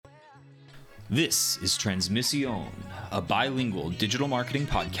This is Transmisión, a bilingual digital marketing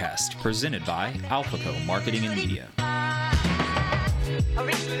podcast presented by AlphaCo Marketing and Media.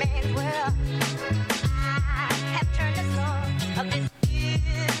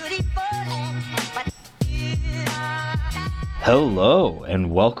 Hello, and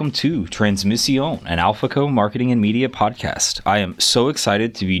welcome to Transmisión, an AlphaCo Marketing and Media podcast. I am so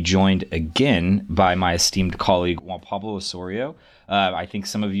excited to be joined again by my esteemed colleague, Juan Pablo Osorio. I think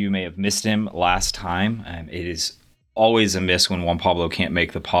some of you may have missed him last time. It is always a miss when Juan Pablo can't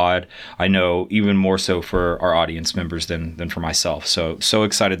make the pod. I know even more so for our audience members than for myself. So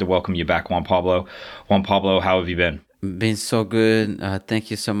excited to welcome you back, Juan Pablo. Juan Pablo, how have you been? Been so good.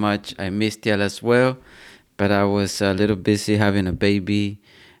 Thank you so much. I missed y'all as well, but I was a little busy having a baby,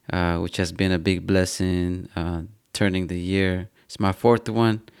 which has been a big blessing, turning the year. It's my fourth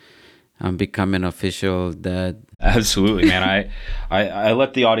one. I'm becoming official dad. Absolutely, man. I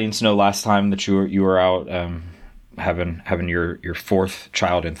let the audience know last time that you were out having your fourth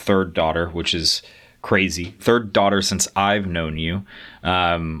child and third daughter, which is crazy. Third daughter since I've known you,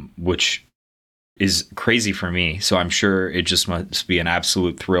 which is crazy for me. So I'm sure it just must be an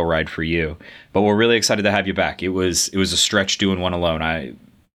absolute thrill ride for you. But we're really excited to have you back. It was a stretch doing one alone. You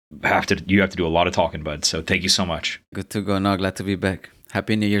have to do a lot of talking, bud. So thank you so much. Good to go. No, glad to be back.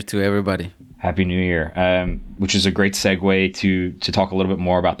 Happy New Year to everybody. Happy New Year, which is a great segue to talk a little bit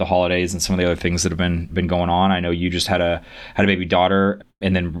more about the holidays and some of the other things that have been going on. I know you just had a baby daughter,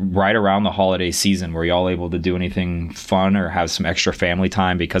 and then right around the holiday season, were y'all able to do anything fun or have some extra family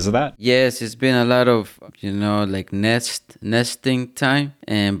time because of that? Yes, it's been a lot of, like nesting time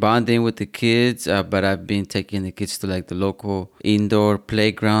and bonding with the kids. But I've been taking the kids to like the local indoor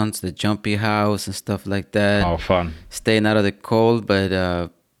playgrounds, the jumpy house and stuff like that. Oh, fun. Staying out of the cold,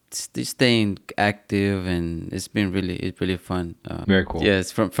 but staying active, and it's really fun. Very cool. Yes,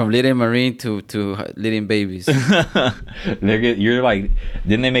 from leading Marine to leading babies. You're like,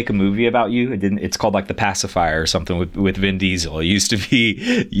 didn't they make a movie about you? It's called like The Pacifier or something with Vin Diesel. It used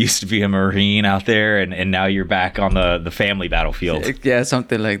to be a Marine out there, and now you're back on the family battlefield. Yeah,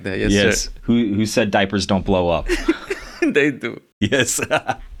 something like that. Yes. Sir. Who said diapers don't blow up? They do. Yes.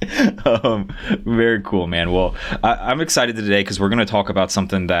 Very cool, man. Well, I'm excited today because we're going to talk about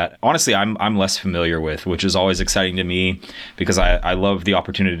something that honestly I'm less familiar with, which is always exciting to me because I love the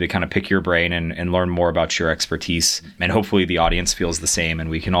opportunity to kind of pick your brain and learn more about your expertise. And hopefully the audience feels the same and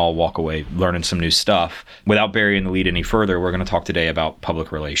we can all walk away learning some new stuff. Without burying the lead any further, we're going to talk today about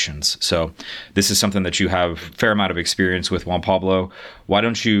public relations. So this is something that you have a fair amount of experience with, Juan Pablo. Why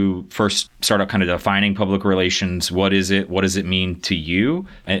don't you first start out kind of defining public relations? What is it? What does it mean to you?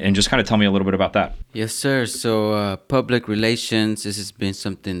 And just kind of tell me a little bit about that. Yes, sir. So public relations, this has been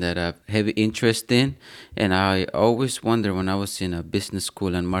something that I have heavy interest in. And I always wonder when I was in a business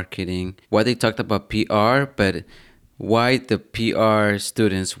school and marketing, why they talked about PR, but why the PR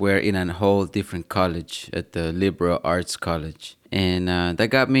students were in a whole different college at the liberal arts college. And that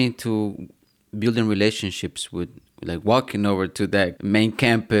got me into building relationships with, like walking over to that main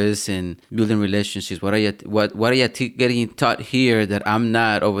campus and building relationships. What are you getting taught here that I'm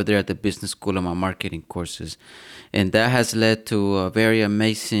not over there at the business school of my marketing courses? And that has led to very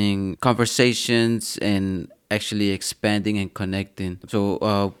amazing conversations and actually expanding and connecting.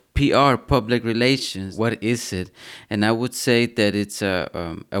 So PR, public relations, what is it? And I would say that it's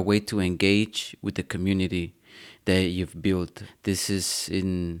a way to engage with the community that you've built. This is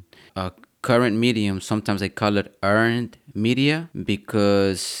in current medium, sometimes they call it earned media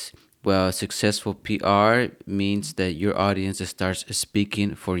because, well, successful PR means that your audience starts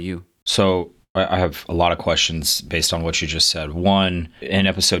speaking for you. So I have a lot of questions based on what you just said. One, in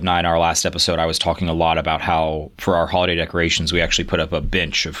episode 9, our last episode, I was talking a lot about how for our holiday decorations, we actually put up a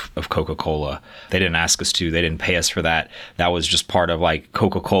bench of Coca-Cola. They didn't ask us to, they didn't pay us for that. That was just part of like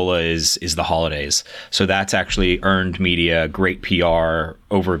Coca-Cola is the holidays. So that's actually earned media, great PR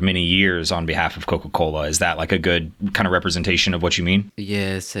over many years on behalf of Coca-Cola. Is that like a good kind of representation of what you mean?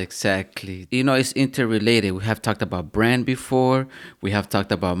 Yes, exactly. It's interrelated. We have talked about brand before. We have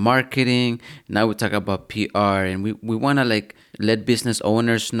talked about marketing. Now we talk about PR, and we want to like let business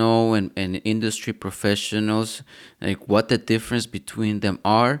owners know and industry professionals like what the difference between them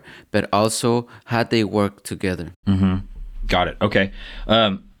are, but also how they work together. Mm-hmm. Got it. Okay.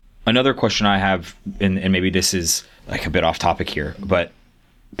 Another question I have, and maybe this is like a bit off topic here, but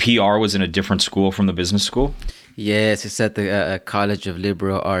PR was in a different school from the business school? Yes, it's at the College of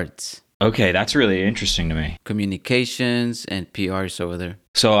Liberal Arts. Okay, that's really interesting to me. Communications and PR is over there.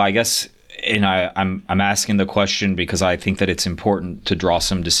 So I guess and I'm asking the question because I think that it's important to draw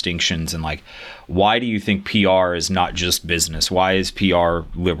some distinctions. And like, why do you think PR is not just business? Why is PR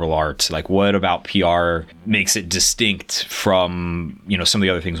liberal arts? Like, what about PR makes it distinct from, you know, some of the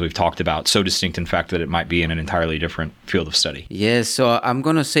other things we've talked about? So distinct, in fact, that it might be in an entirely different field of study. Yes, so I'm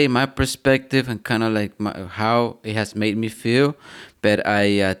gonna say my perspective and kind of like how it has made me feel, but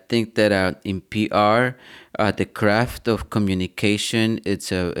I think that in PR, the craft of communication it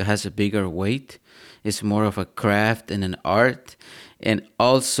has a bigger weight. It's more of a craft and an art, and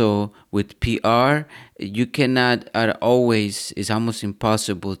also with PR, you cannot always. It's almost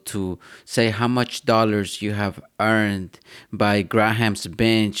impossible to say how much dollars you have earned by Graham's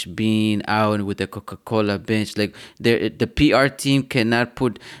bench being out with the Coca-Cola bench. Like the PR team cannot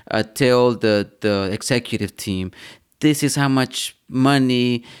tell the executive team, this is how much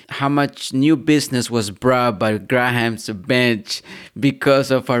money, how much new business was brought by Graham's bench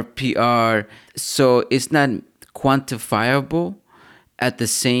because of our PR. So it's not quantifiable at the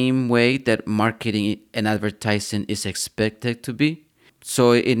same way that marketing and advertising is expected to be.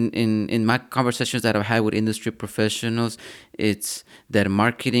 So in my conversations that I've had with industry professionals, it's that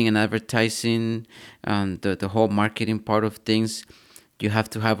marketing and advertising, the whole marketing part of things, you have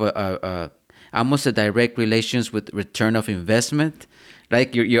to have a almost a direct relations with return of investment.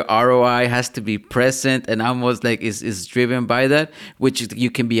 Like your ROI has to be present and almost like is driven by that, which you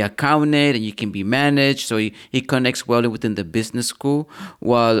can be accounted and you can be managed. So it connects well within the business school.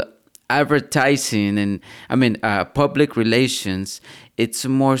 While advertising and public relations, it's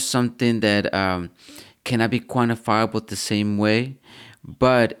more something that cannot be quantifiable the same way,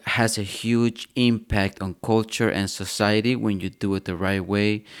 but has a huge impact on culture and society when you do it the right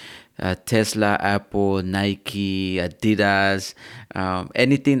way. Tesla, Apple, Nike, Adidas,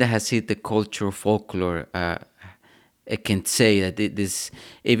 anything that has hit the cultural folklore, it can say that this,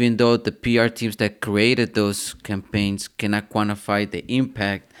 even though the PR teams that created those campaigns cannot quantify the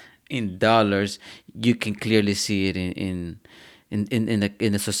impact in dollars, you can clearly see it in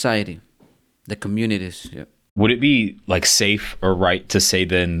the society, the communities. Yeah. Would it be like safe or right to say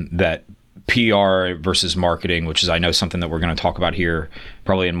then that PR versus marketing, which is I know something that we're going to talk about here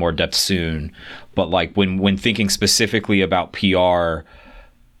probably in more depth soon, but like when thinking specifically about PR,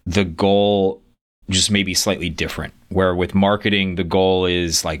 the goal just may be slightly different, where with marketing the goal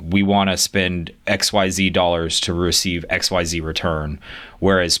is like we want to spend XYZ dollars to receive XYZ return,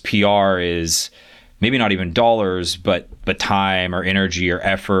 whereas PR is maybe not even dollars, but time or energy or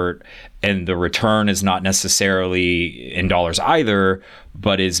effort, and the return is not necessarily in dollars either,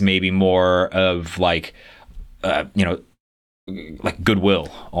 but is maybe more of like like goodwill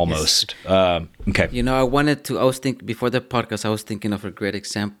almost. Yes. Okay. I was thinking before the podcast, I was thinking of a great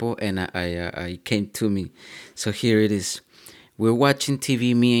example, and I came to me. So here it is. We're watching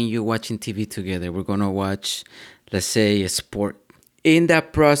TV, me and you watching TV together. We're gonna watch, let's say, a sport. In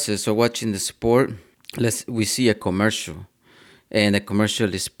that process of watching the sport, we see a commercial, and the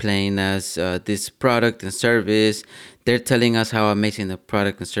commercial is playing us this product and service. They're telling us how amazing the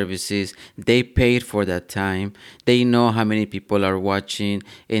product and service is. They paid for that time. They know how many people are watching,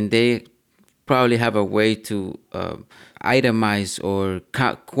 and they probably have a way to itemize or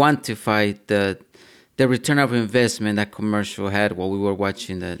quantify the return of investment that commercial had while we were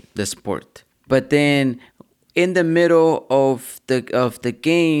watching the sport. But then in the middle of the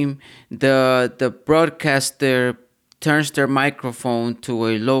game, the broadcaster turns their microphone to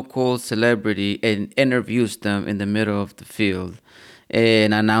a local celebrity and interviews them in the middle of the field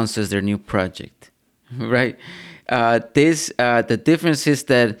and announces their new project, right? The difference is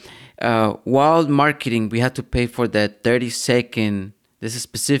that while marketing, we have to pay for that 30-second. There's a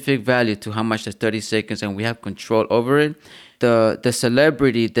specific value to how much the 30 seconds, and we have control over it. The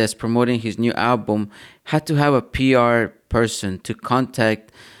celebrity that's promoting his new album had to have a PR person to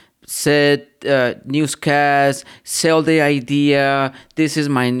contact said newscast, sell the idea. This is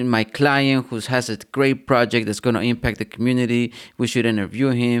my client who has a great project that's going to impact the community. We should interview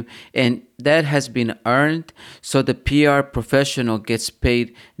him. And that has been earned. So the PR professional gets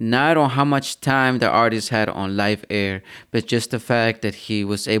paid not on how much time the artist had on live air, but just the fact that he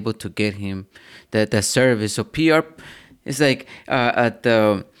was able to get him that service. So PR is like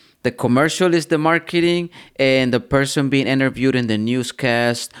the commercial is the marketing, and the person being interviewed in the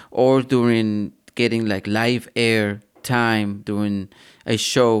newscast or during getting like live air time during a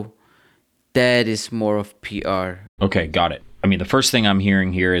show, that is more of PR. Okay, got it. I mean, the first thing I'm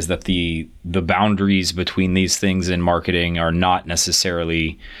hearing here is that the boundaries between these things in marketing are not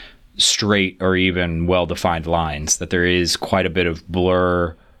necessarily straight or even well-defined lines, that there is quite a bit of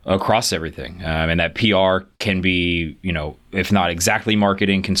blur across everything. And that PR can be, if not exactly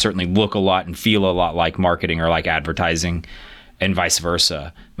marketing, can certainly look a lot and feel a lot like marketing or like advertising, and vice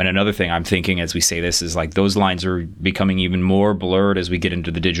versa. And another thing I'm thinking as we say this is like those lines are becoming even more blurred as we get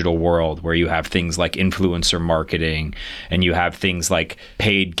into the digital world, where you have things like influencer marketing and you have things like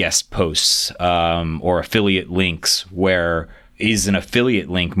paid guest posts, or affiliate links, where is an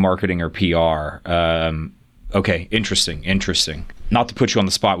affiliate link marketing or PR? Okay, interesting. Not to put you on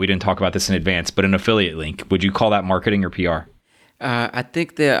the spot, we didn't talk about this in advance, but an affiliate link, would you call that marketing or PR? I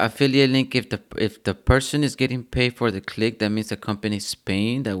think the affiliate link, if the person is getting paid for the click, that means the company is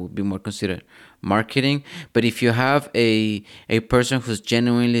paying. That would be more considered marketing. But if you have a person who's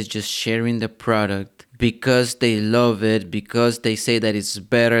genuinely just sharing the product because they love it, because they say that it's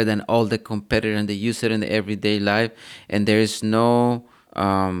better than all the competitor and they use it in the everyday life, and there is no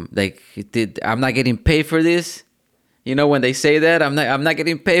I'm not getting paid for this. When they say that I'm not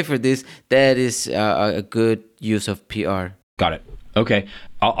getting paid for this, that is a good use of PR. Got it. Okay.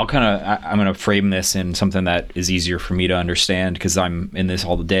 I'm going to frame this in something that is easier for me to understand because I'm in this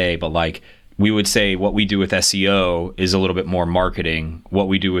all the day. But like, we would say what we do with SEO is a little bit more marketing. What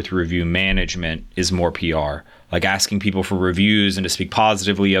we do with review management is more PR. Like asking people for reviews and to speak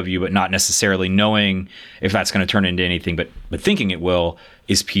positively of you, but not necessarily knowing if that's going to turn into anything, but thinking it will,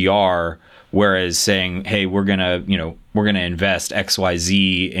 is PR. Whereas saying, hey, we're going to invest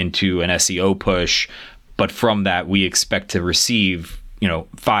XYZ into an SEO push, but from that we expect to receive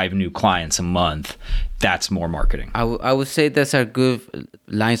 5 new clients a month, that's more marketing. I would say those are good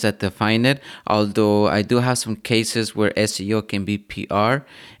lines that define it, although I do have some cases where SEO can be PR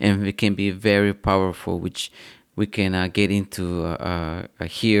and it can be very powerful, which we can get into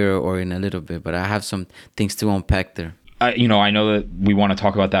here or in a little bit, but I have some things to unpack there. I know that we want to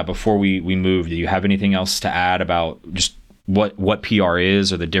talk about that before we move. Do you have anything else to add about just what PR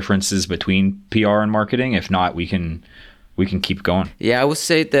is or the differences between PR and marketing? If not, we can keep going. Yeah, I would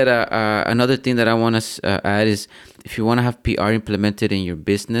say that another thing that I want to add is if you want to have PR implemented in your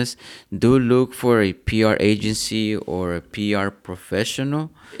business, do look for a PR agency or a PR professional.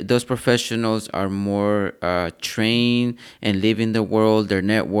 Those professionals are more trained and live in the world, their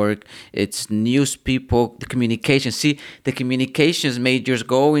network. It's news people, the communication. See, the communications majors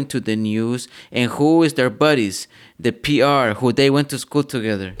go into the news, and who is their buddies? The PR, who they went to school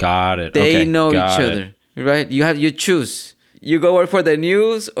together. Got it. They know each other. Right? You choose. You go work for the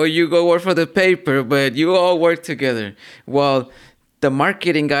news or you go work for the paper, but you all work together. Well, the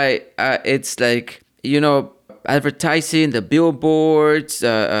marketing guy, it's like, advertising, the billboards,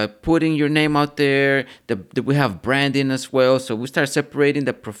 putting your name out there. We have branding as well. So we start separating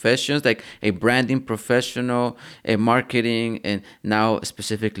the professions, like a branding professional, a marketing, and now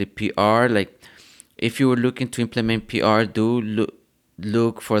specifically PR. Like if you were looking to implement PR, do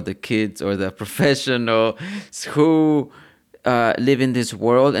look for the kids or the professionals who live in this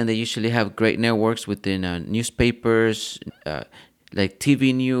world, and they usually have great networks within newspapers, like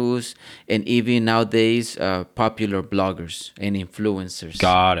TV news, and even nowadays popular bloggers and influencers.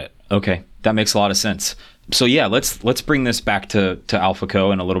 Got it. Okay, that makes a lot of sense. So yeah, let's bring this back to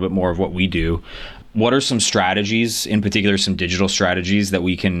AlphaCo and a little bit more of what we do. What are some strategies, in particular, some digital strategies that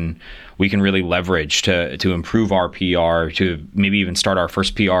we can really leverage to improve our PR, to maybe even start our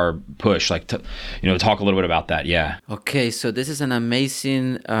first PR push? Like to talk a little bit about that. Yeah. Okay, so this is an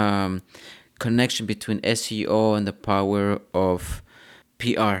amazing connection between SEO and the power of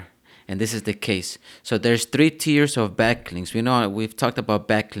PR. And this is the case. So there's 3 tiers of backlinks. We've talked about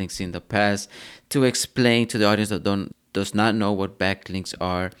backlinks in the past. To explain to the audience that does not know what backlinks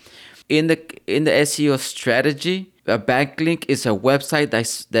are, in the SEO strategy, a backlink is a website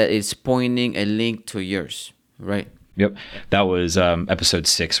that is pointing a link to yours, right? Yep. That was episode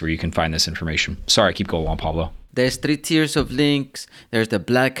 6 where you can find this information. Sorry, keep going on, Pablo. There's 3 tiers of links. There's the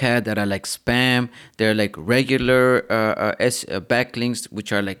black hat that are like spam. They're like regular backlinks,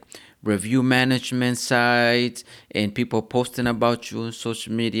 which are like review management sites and people posting about you on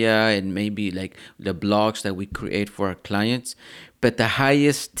social media, and maybe like the blogs that we create for our clients. But the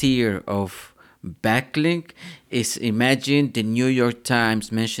highest tier of backlink is, imagine the New York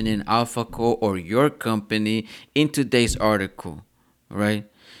Times mentioning AlphaCo or your company in today's article, right?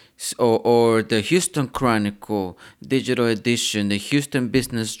 Or the Houston Chronicle digital edition, the Houston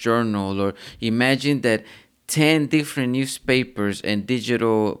Business Journal, or imagine that 10 different newspapers and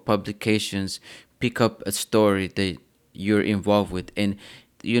digital publications pick up a story that you're involved with. And,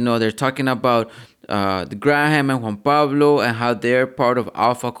 they're talking about the Graham and Juan Pablo and how they're part of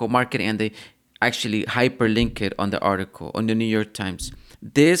AlphaCo marketing, and they actually hyperlink it on the article on the New York Times.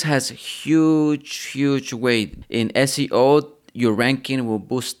 This has huge weight in SEO. your ranking will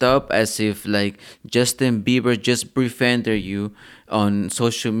boost up as if like Justin Bieber just befriended you on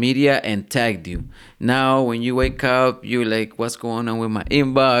social media and tagged you. Now when you wake up, you're like, what's going on with my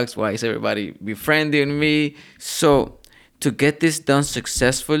inbox? Why is everybody befriending me? So to get this done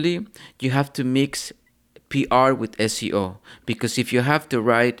successfully, you have to mix PR with SEO, because if you have the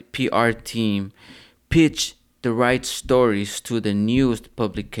right PR team, pitch the right stories to the news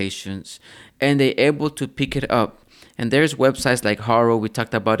publications, and they're able to pick it up. And there's websites like Haro, we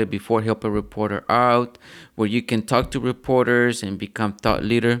talked about it before, Help a Reporter Out, where you can talk to reporters and become thought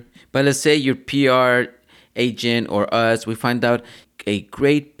leader. But let's say your PR agent or us, we find out a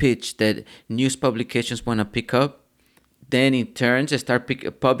great pitch that news publications want to pick up. Then in turn, they start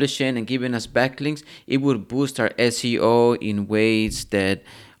publishing and giving us backlinks. It would boost our SEO in ways that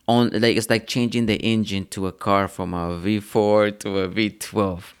it's like changing the engine to a car from a V4 to a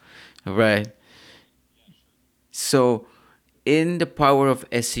V12, right? So in the power of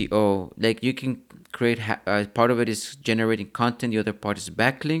SEO, like you can create, part of it is generating content, the other part is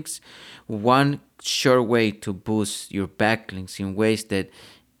backlinks. One sure way to boost your backlinks in ways that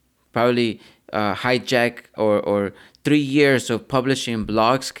probably hijack or 3 years of publishing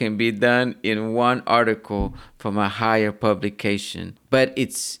blogs can be done in one article from a higher publication. But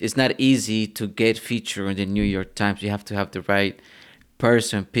it's not easy to get featured in the New York Times. You have to have the right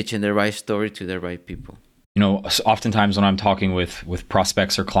person pitching the right story to the right people. You know, oftentimes when I'm talking with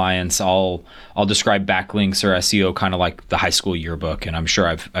prospects or clients, I'll describe backlinks or SEO kind of like the high school yearbook. And I'm sure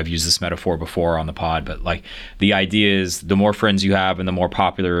I've used this metaphor before on the pod, but like the idea is the more friends you have and the more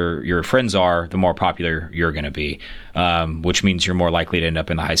popular your friends are, the more popular you're going to be, which means you're more likely to end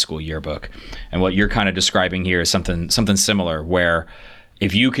up in the high school yearbook. And what you're kind of describing here is something similar, where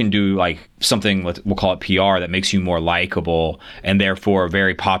if you can do like something, we'll call it PR, that makes you more likable, and therefore a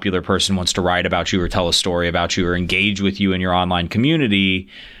very popular person wants to write about you or tell a story about you or engage with you in your online community,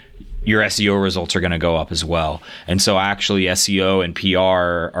 your SEO results are going to go up as well. And so actually SEO and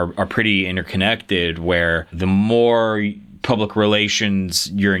PR are pretty interconnected, where the more public relations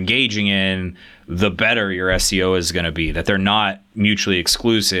you're engaging in, the better your SEO is going to be. That they're not mutually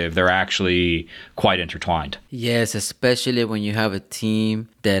exclusive, they're actually quite intertwined. Yes, especially when you have a team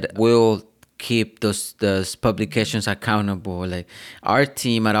that will keep those publications accountable. Like our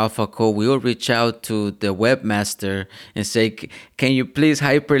team at AlphaCode, we will reach out to the webmaster and say, can you please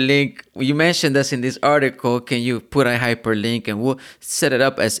hyperlink? You mentioned this in this article. Can you put a hyperlink? And we'll set it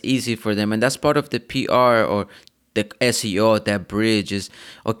up as easy for them. And that's part of the PR or the SEO, that bridge is,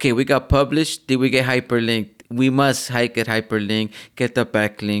 okay, we got published. Did we get hyperlinked? We must get hyperlink, get the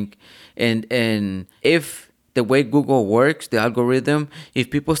backlink. And if the way Google works, the algorithm,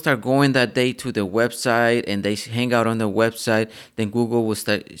 if people start going that day to the website and they hang out on the website, then Google will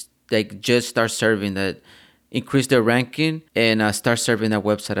start serving that, increase their ranking and start serving that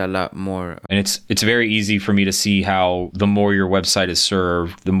website a lot more. And it's very easy for me to see how the more your website is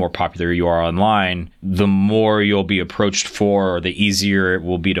served, the more popular you are online, the more you'll be approached for, or the easier it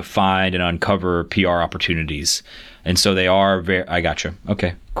will be to find and uncover PR opportunities. And so they are I gotcha.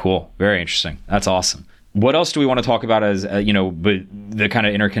 Okay, cool. Very interesting. That's awesome. What else do we want to talk about as, but the kind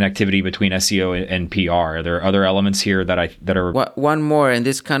of interconnectivity between SEO and PR? Are there other elements here that are... One more, and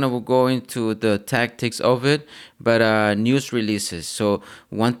this kind of will go into the tactics of it, but news releases. So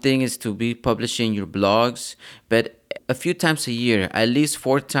one thing is to be publishing your blogs, but a few times a year, at least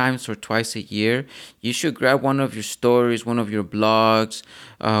 4 times or twice a year, you should grab one of your stories, one of your blogs,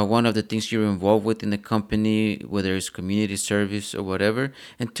 one of the things you're involved with in the company, whether it's community service or whatever,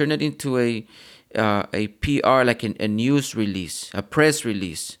 and turn it into a PR, like a news release, a press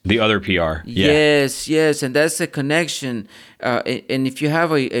release. The other PR. Yeah. Yes. And that's a connection. And if you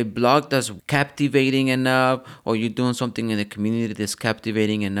have a blog that's captivating enough, or you're doing something in the community that's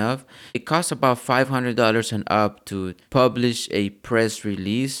captivating enough, it costs about $500 and up to publish a press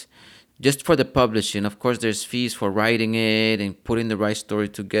release. Just for the publishing. Of course, there's fees for writing it and putting the right story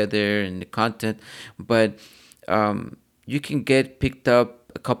together and the content. But you can get picked up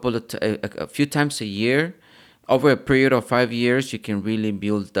a few times a year. Over a period of 5 years, you can really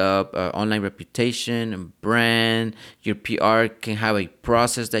build up online reputation and brand. Your PR can have a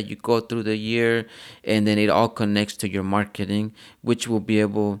process that you go through the year, and then it all connects to your marketing, which will be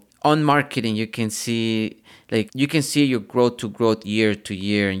able... On marketing, you can see your growth to growth year to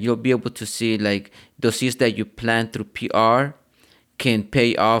year, and you'll be able to see like those years that you plan through PR can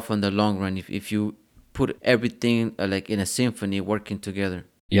pay off on the long run if you put everything like in a symphony working together.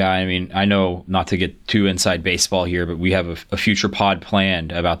 Yeah, I mean, I know not to get too inside baseball here, but we have a future pod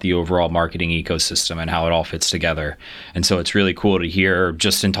planned about the overall marketing ecosystem and how it all fits together. And so it's really cool to hear,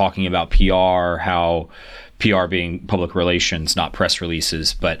 just in talking about PR, how PR being public relations, not press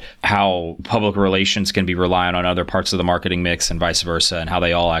releases, but how public relations can be reliant on other parts of the marketing mix and vice versa, and how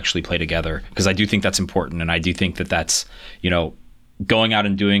they all actually play together. Because I do think that's important, and I do think that that's, going out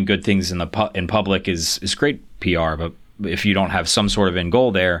and doing good things in public is great PR, but if you don't have some sort of end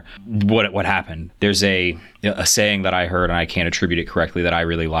goal there, what happened? There's a saying that I heard, and I can't attribute it correctly, that I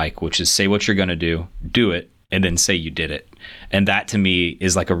really like, which is say what you're going to do it, and then say you did it. And that to me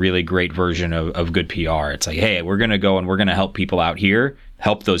is like a really great version of good PR. It's like, hey, we're going to go and we're going to help people out here,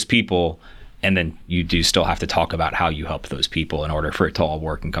 help those people. And then you do still have to talk about how you help those people in order for it to all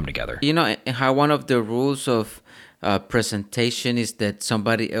work and come together. How one of the rules of presentation is that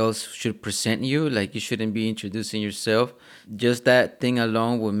somebody else should present you, like you shouldn't be introducing yourself. Just that thing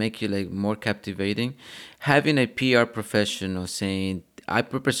alone will make you like more captivating. Having a PR professional saying, I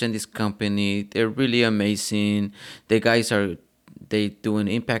represent this company, they're really amazing, they do an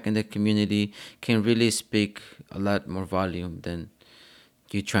impact in the community, can really speak a lot more volume than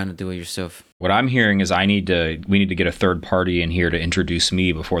you trying to do it yourself. What I'm hearing is we need to get a third party in here to introduce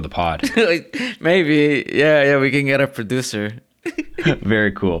me before the pod. Maybe, yeah, we can get a producer.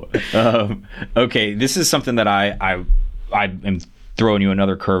 Very cool. Okay, this is something that I am throwing you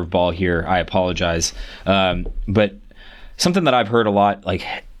another curveball here. I apologize, but something that I've heard a lot, like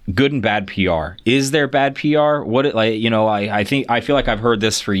good and bad PR. Is there bad PR? I feel like I've heard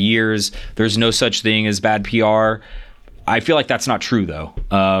this for years. There's no such thing as bad PR. I feel like that's not true, though.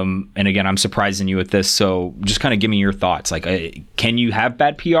 And again, I'm surprising you with this. So just kind of give me your thoughts. Like, can you have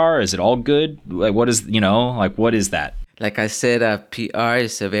bad PR? Is it all good? Like, what is that? Like I said, PR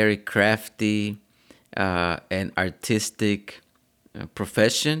is a very crafty and artistic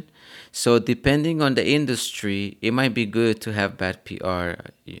profession. So depending on the industry, it might be good to have bad PR.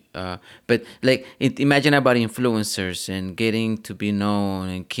 But like imagine about influencers and getting to be known,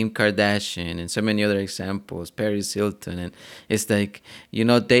 and Kim Kardashian and so many other examples, Paris Hilton. And it's like,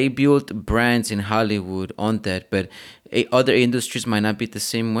 they built brands in Hollywood on that, but other industries might not be the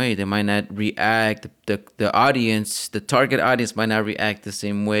same way. They might not react. The audience, the target audience might not react the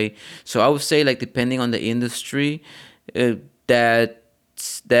same way. So I would say, like, depending on the industry,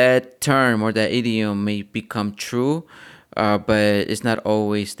 that term or that idiom may become true, but it's not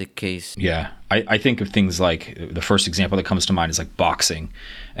always the case. Yeah. I think of things like, the first example that comes to mind is like boxing,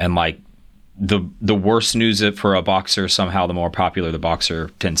 and like the worse news for a boxer, somehow the more popular the boxer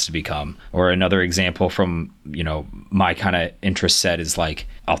tends to become. Or another example from, my kind of interest set is like,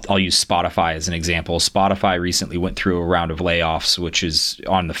 I'll use Spotify as an example. Spotify recently went through a round of layoffs, which is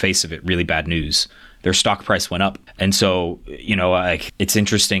on the face of it really bad news. Their stock price went up. And so, it's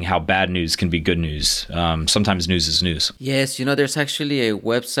interesting how bad news can be good news. Sometimes news is news. Yes, there's actually a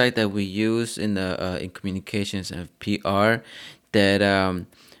website that we use in communications and PR that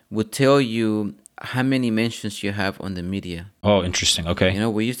would tell you how many mentions you have on the media. Oh, interesting. Okay.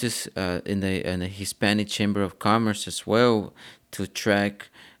 We use this in the Hispanic Chamber of Commerce as well to track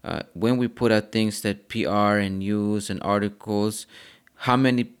when we put out things that PR and news and articles, how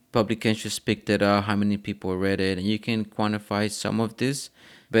many publications picked it up, how many people read it, and you can quantify some of this.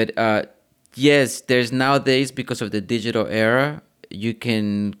 But yes, there's nowadays, because of the digital era, you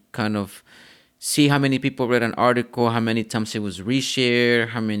can kind of see how many people read an article, how many times it was reshared,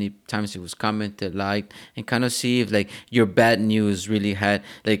 how many times it was commented, liked, and kind of see if like your bad news really had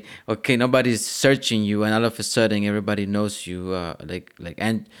like, okay, nobody's searching you, and all of a sudden everybody knows you, like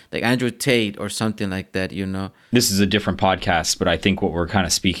Andrew Tate or something like that. This is a different podcast, but I think what we're kind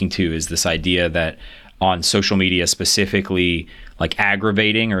of speaking to is this idea that on social media specifically, like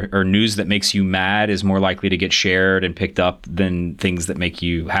aggravating or news that makes you mad is more likely to get shared and picked up than things that make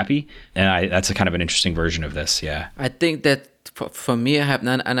you happy. And that's a kind of an interesting version of this. Yeah. I think that for me, I have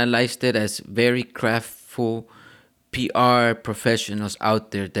not analyzed it as very craftful PR professionals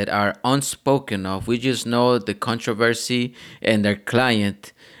out there that are unspoken of. We just know the controversy and their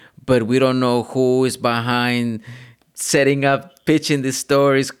client, but we don't know who is behind setting up, pitching these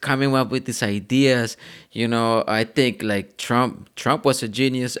stories, coming up with these ideas. I think like Trump was a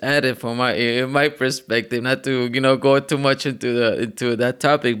genius at it in my perspective. Not to go too much into that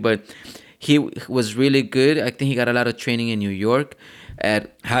topic, but he was really good. I think he got a lot of training in New York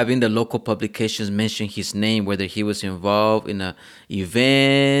at having the local publications mention his name, whether he was involved in a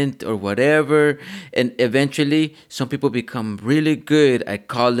event or whatever. And eventually, some people become really good at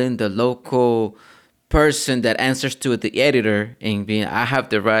calling the local person that answers to the editor and being, I have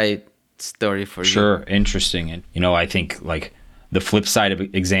the right story for you. Sure. Interesting. And I think like The flip side of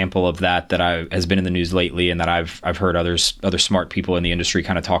example of that has been in the news lately, and that I've heard other smart people in the industry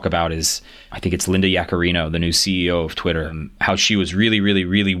kind of talk about is, I think it's Linda Yaccarino, the new CEO of Twitter, how she was really, really,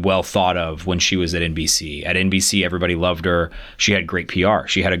 really well thought of when she was at NBC. At NBC, everybody loved her. She had great PR.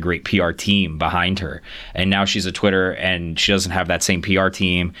 She had a great PR team behind her. And now she's at Twitter and she doesn't have that same PR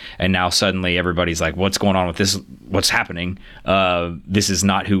team. And now suddenly everybody's like, what's going on with this? What's happening? This is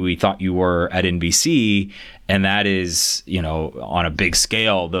not who we thought you were at NBC. And that is, on a big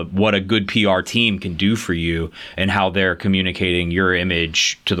scale, what a good PR team can do for you and how they're communicating your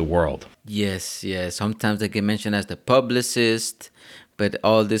image to the world. Yes. Sometimes they get mentioned as the publicist, but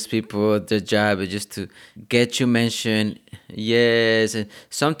all these people, their job is just to get you mentioned. Yes. And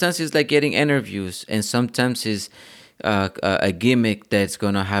sometimes it's like getting interviews, and sometimes it's a gimmick that's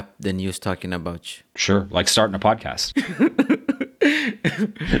going to have the news talking about you. Sure. Like starting a podcast.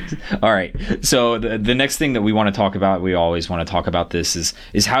 All right. So the next thing that we want to talk about, we always want to talk about this,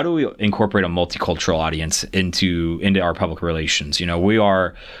 is how do we incorporate a multicultural audience into our public relations? We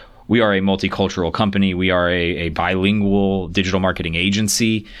are a multicultural company. We are a bilingual digital marketing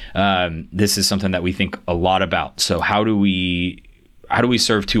agency. This is something that we think a lot about. So how do we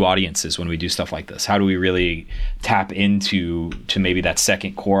serve two audiences when we do stuff like this? How do we really tap into maybe that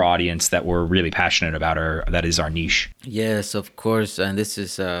second core audience that we're really passionate about, or that is our niche? Yes, of course. And this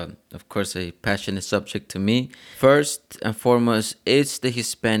is, of course, a passionate subject to me. First and foremost, it's the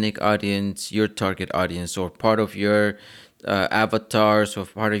Hispanic audience, your target audience, or part of your avatars, or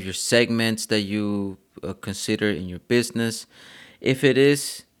part of your segments that you consider in your business. If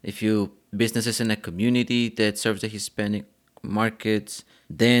business is in a community that serves the Hispanic markets,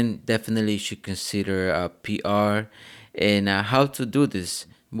 then definitely you should consider PR. And how to do this?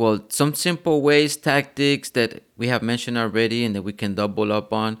 Well, some simple ways, tactics that we have mentioned already and that we can double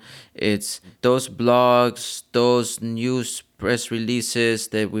up on. It's those blogs, those news press releases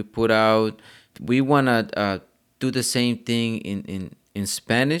that we put out. We want to do the same thing in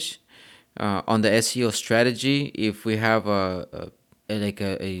Spanish on the SEO strategy. If we have a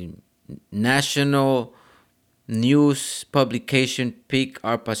national news publication pick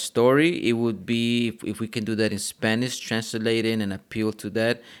up a story, it would be if we can do that in Spanish, translate it and appeal to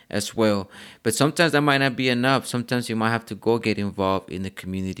that as well. But sometimes that might not be enough. Sometimes you might have to go get involved in the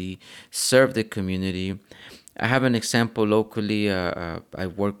community, serve the community. I have an example locally. I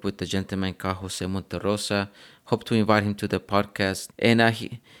work with a gentleman called Jose Monterrosa. Hope to invite him to the podcast. And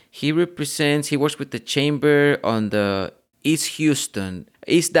he works with the chamber on the East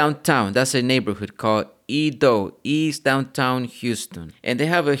Downtown. That's a neighborhood called East Downtown Houston. And they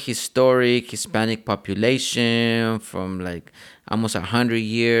have a historic Hispanic population from like almost 100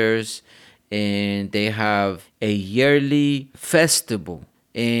 years. And they have a yearly festival.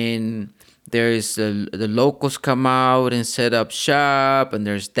 And there's the locals come out and set up shop, and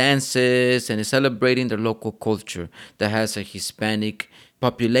there's dances, and it's celebrating the local culture that has a Hispanic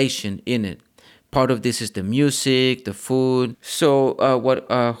population in it. Part of this is the music, the food. So what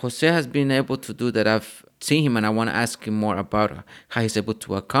Jose has been able to do, that I've seen him, and I want to ask him more about how he's able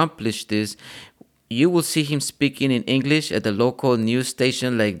to accomplish this. You will see him speaking in English at the local news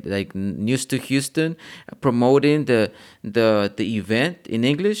station, like News to Houston, promoting the event in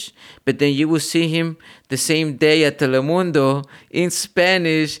English. But then you will see him the same day at Telemundo in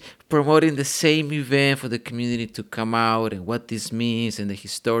Spanish, promoting the same event for the community to come out, and what this means, and the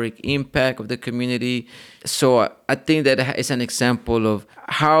historic impact of the community. So I think that is an example of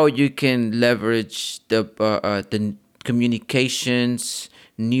how you can leverage the communications,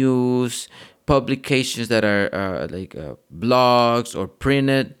 news, publications that are like blogs or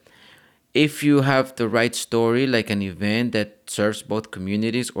printed. If you have the right story, like an event that serves both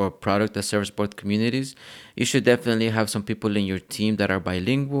communities or a product that serves both communities, you should definitely have some people in your team that are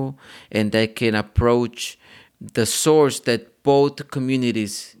bilingual and that can approach the source that both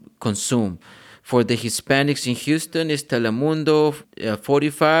communities consume. For the Hispanics in Houston, it's Telemundo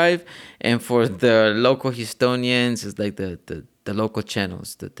 45, and for the local Houstonians, it's like the local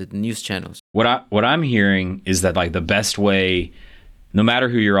channels, the news channels. What I'm hearing is that like the best way, no matter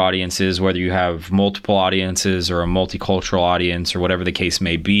who your audience is, whether you have multiple audiences or a multicultural audience or whatever the case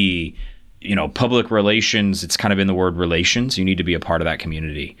may be, public relations, it's kind of in the word relations. You need to be a part of that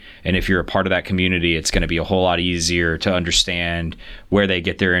community. And if you're a part of that community, it's going to be a whole lot easier to understand where they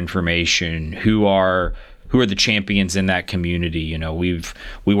get their information, who are the champions in that community.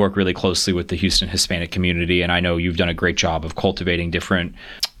 We work really closely with the Houston Hispanic community, and I know you've done a great job of cultivating different,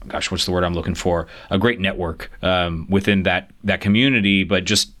 what's the word I'm looking for? A great network within that community, but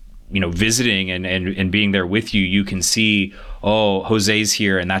just visiting and being there with you, you can see, oh, Jose's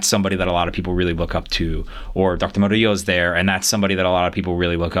here, and that's somebody that a lot of people really look up to, or Dr. Murillo's there, and that's somebody that a lot of people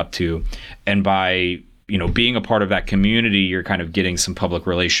really look up to. And by being a part of that community, you're kind of getting some public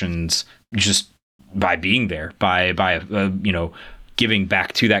relations just by being there, by giving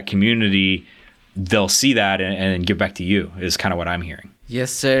back to that community. They'll see that and give back to you, is kind of what I'm hearing.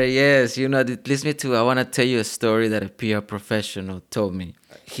 Yes, sir. Yes. It leads me to, I want to tell you a story that a PR professional told me.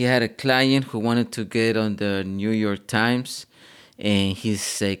 He had a client who wanted to get on the New York Times. And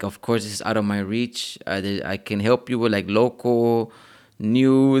he's like, of course, it's out of my reach. I can help you with like local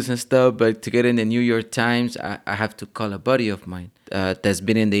news and stuff. But to get in the New York Times, I have to call a buddy of mine that's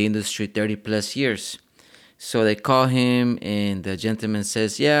been in the industry 30 plus years. So they call him and the gentleman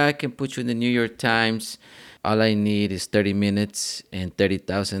says, yeah, I can put you in the New York Times. All I need is 30 minutes and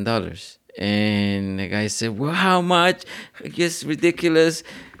 $30,000. And the guy said, well, how much? It's ridiculous.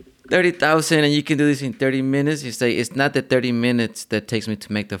 30,000 and you can do this in 30 minutes. He's like, it's not the 30 minutes that takes me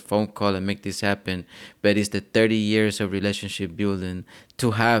to make the phone call and make this happen, but it's the 30 years of relationship building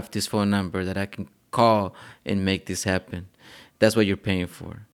to have this phone number that I can call and make this happen. That's what you're paying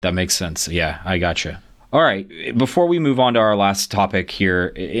for. That makes sense. Yeah, I gotcha. All right. Before we move on to our last topic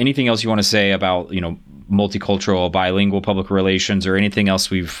here, anything else you want to say about, multicultural, bilingual public relations, or anything else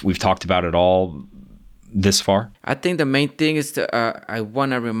we've talked about at all this far? I think the main thing is that I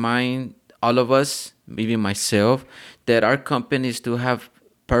want to remind all of us, even myself, that our companies do have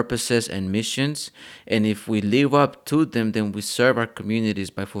purposes and missions. And if we live up to them, then we serve our communities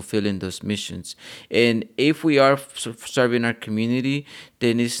by fulfilling those missions. And if we are serving our community,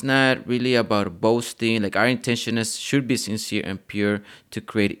 then it's not really about boasting. Like, our intention should be sincere and pure to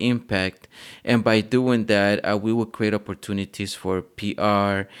create impact. And by doing that, we will create opportunities for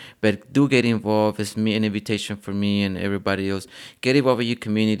PR. But do get involved. It's an invitation for me and everybody else. Get involved in your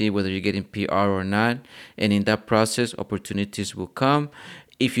community, whether you're getting PR or not. And in that process, opportunities will come.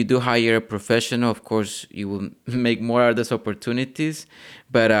 If you do hire a professional, of course, you will make more of those opportunities.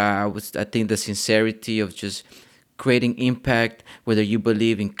 But I think the sincerity of just creating impact, whether you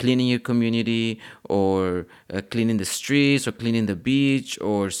believe in cleaning your community or cleaning the streets or cleaning the beach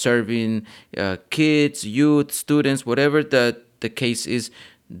or serving kids, youth, students, whatever the case is,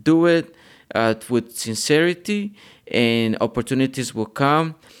 do it with sincerity and opportunities will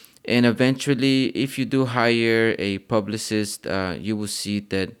come. And eventually, if you do hire a publicist, you will see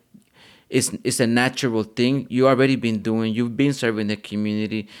that it's a natural thing. You already been doing. You've been serving the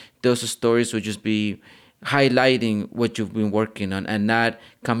community. Those stories will just be highlighting what you've been working on, and not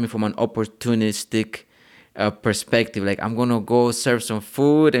coming from an opportunistic perspective. Like, I'm gonna go serve some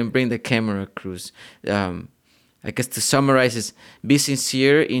food and bring the camera crews. I guess to summarize is, be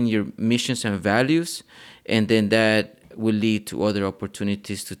sincere in your missions and values, and then that will lead to other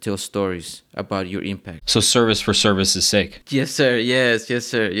opportunities to tell stories about your impact. So service for service's sake. Yes, sir. Yes,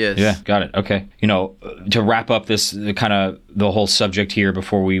 sir. Yes. Yeah, got it. Okay. To wrap up this kind of the whole subject here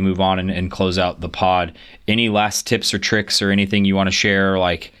before we move on and close out the pod, any last tips or tricks or anything you want to share?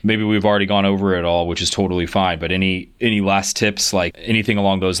 Like, maybe we've already gone over it all, which is totally fine, but any last tips, like anything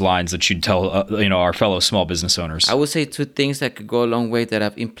along those lines that you'd tell our fellow small business owners? I would say two things that could go a long way that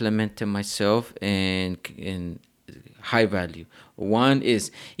I've implemented myself and high value. One is,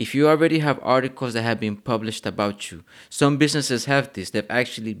 if you already have articles that have been published about you, some businesses have this. They've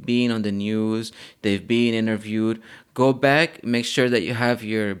actually been on the news, they've been interviewed. Go back, make sure that you have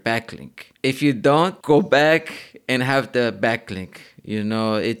your backlink. If you don't, go back and have the backlink.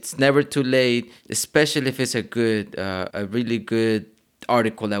 It's never too late, especially if it's a really good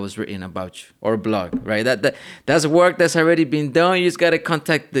article that was written about you, or blog, right? That's work that's already been done. You just got to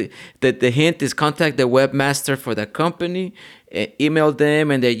contact the hint is contact the webmaster for the company, email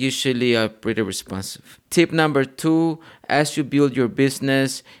them, and they usually are pretty responsive. Tip number 2, as you build your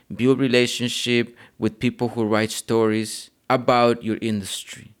business, build relationship with people who write stories about your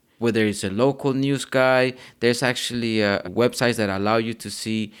industry. Whether it's a local news guy, there's actually websites that allow you to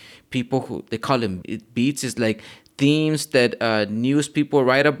see people who, they call them beats. It's like themes that news people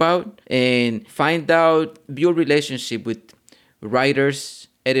write about, and build relationship with writers,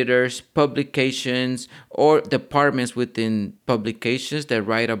 editors, publications, or departments within publications that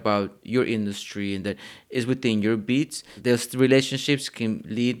write about your industry and that is within your beats. Those relationships can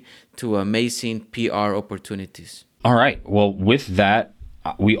lead to amazing PR opportunities. All right. Well, with that,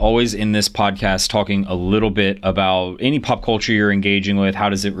 we always end this podcast talking a little bit about any pop culture you're engaging with. How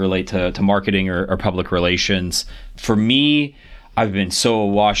does it relate to marketing or public relations? For me, I've been so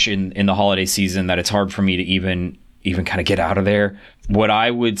awash in the holiday season that it's hard for me to even even kind of get out of there. What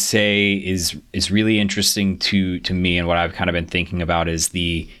I would say is really interesting to me, and what I've kind of been thinking about is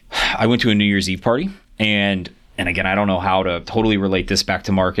I went to a New Year's Eve party, and again, I don't know how to totally relate this back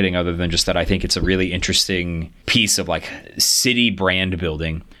to marketing other than just that I think it's a really interesting piece of like city brand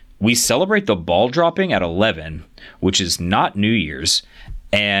building. We celebrate the ball dropping at 11, which is not New Year's.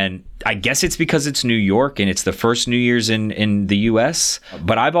 And I guess it's because it's New York and it's the first New Year's in the US.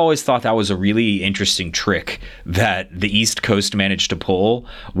 But I've always thought that was a really interesting trick that the East Coast managed to pull,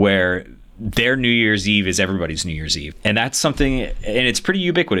 where their New Year's Eve is everybody's New Year's Eve. And that's something, and it's pretty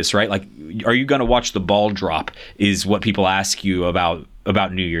ubiquitous, right? Like, are you going to watch the ball drop is what people ask you about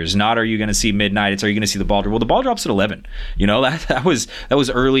New Year's. Not are you going to see midnight, it's are you going to see the ball drop? Well, the ball drops at 11. You know, that was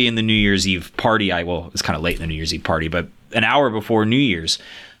early in the New Year's Eve party. It's kind of late in the New Year's Eve party, but an hour before New Year's.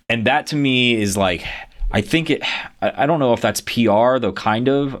 And that to me is like, I don't know if that's PR though, kind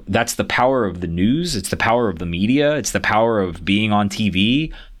of. That's the power of the news. It's the power of the media. It's the power of being on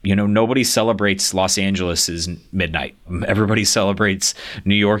TV. You know, nobody celebrates Los Angeles's midnight. Everybody celebrates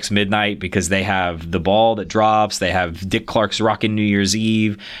New York's midnight because they have the ball that drops. They have Dick Clark's Rockin' New Year's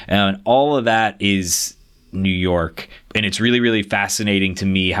Eve. And all of that is New York. And it's really, really fascinating to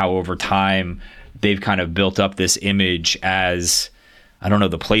me how over time they've kind of built up this image as, I don't know,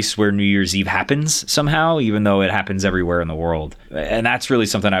 the place where New Year's Eve happens somehow, even though it happens everywhere in the world. And that's really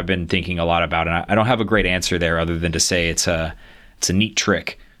something I've been thinking a lot about. And I don't have a great answer there other than to say it's a neat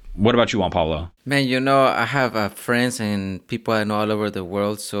trick. What about you, Juan Pablo? Man, you know, I have friends and people I know all over the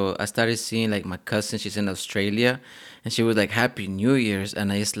world. So I started seeing like my cousin, she's in Australia, and she was like, Happy New Year's.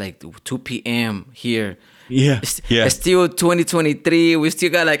 And it's like 2 p.m. here. Yeah. It's still 2023. We still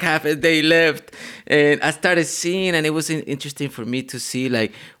got like half a day left. And I started seeing, and it was interesting for me to see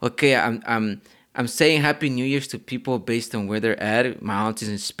like, okay, I'm saying Happy New Year's to people based on where they're at. My aunt is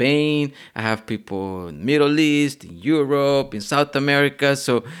in Spain. I have people in the Middle East, in Europe, in South America.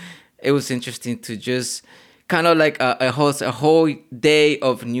 So it was interesting to just kind of like a whole day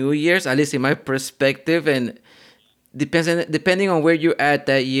of New Year's, at least in my perspective. And depending on where you're at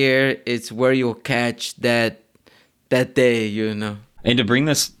that year, it's where you'll catch that day, you know. And to bring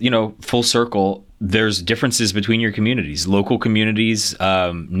this, you know, full circle, there's differences between your communities. Local communities,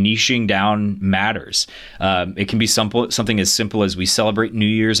 niching down matters. It can be something as simple as we celebrate New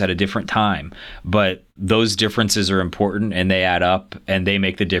Year's at a different time, but those differences are important and they add up and they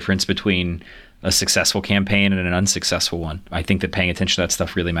make the difference between a successful campaign and an unsuccessful one. I think that paying attention to that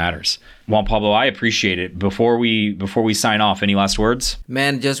stuff really matters. Juan Pablo, I appreciate it. Before we sign off, any last words?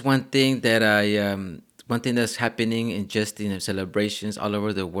 Man, just one thing that one thing that's happening in celebrations all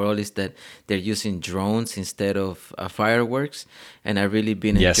over the world is that they're using drones instead of fireworks. And I've really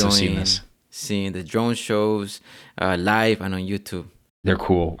been enjoying seeing the drone shows live and on YouTube. They're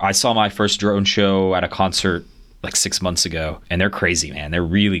cool. I saw my first drone show at a concert like 6 months ago, and they're crazy, man. They're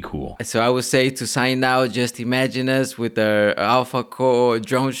really cool. So I would say to sign out, just imagine us with our AlphaCo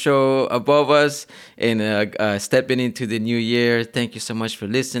drone show above us and stepping into the new year. Thank you so much for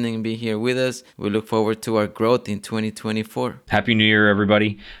listening and being here with us. We look forward to our growth in 2024. Happy New Year,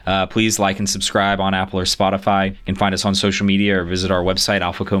 everybody. Please like and subscribe on Apple or Spotify. You can find us on social media or visit our website,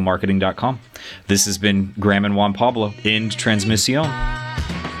 alphacomarketing.com. This has been Graham and Juan Pablo in Transmisión.